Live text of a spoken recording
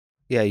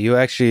Yeah, you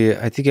actually,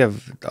 I think you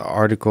have the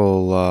article,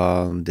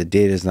 the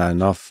data is not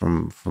enough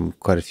from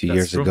quite a few That's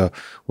years true. ago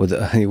with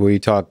where you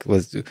talk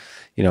with,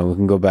 we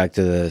can go back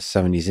to the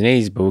 70s and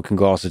 80s, but we can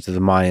go also to the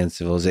Mayan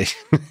civilization.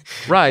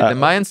 Right. The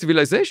Mayan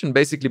civilization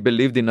basically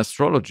believed in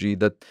astrology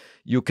that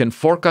you can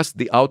forecast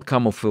the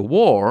outcome of a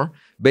war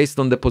based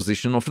on the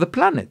position of the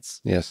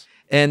planets. Yes.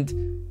 And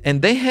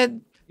they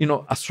had,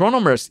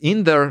 astronomers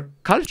in their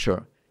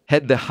culture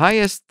had the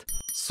highest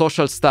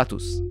social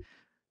status.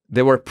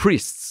 They were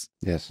priests.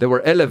 Yes. They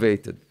were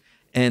elevated.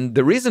 And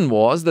the reason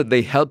was that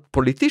they helped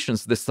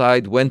politicians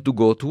decide when to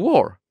go to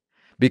war,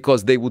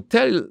 because they would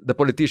tell the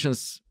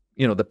politicians,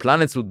 the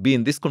planets would be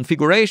in this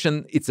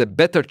configuration. It's a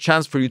better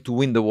chance for you to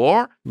win the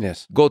war.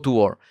 Yes. Go to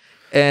war.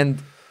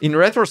 And in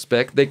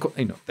retrospect,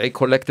 they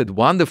collected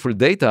wonderful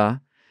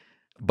data,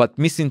 but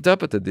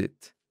misinterpreted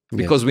it,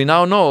 because we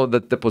now know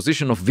that the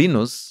position of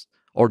Venus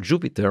or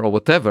Jupiter or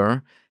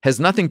whatever has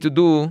nothing to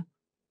do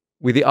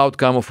with the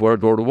outcome of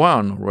World War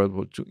I or World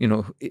War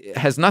II. It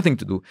has nothing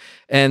to do.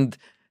 And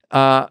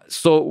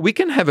so we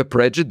can have a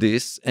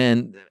prejudice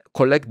and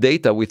collect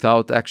data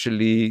without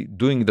actually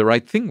doing the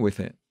right thing with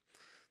it.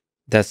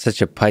 That's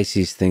such a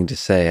Pisces thing to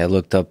say. I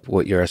looked up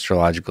what your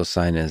astrological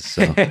sign is.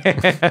 So.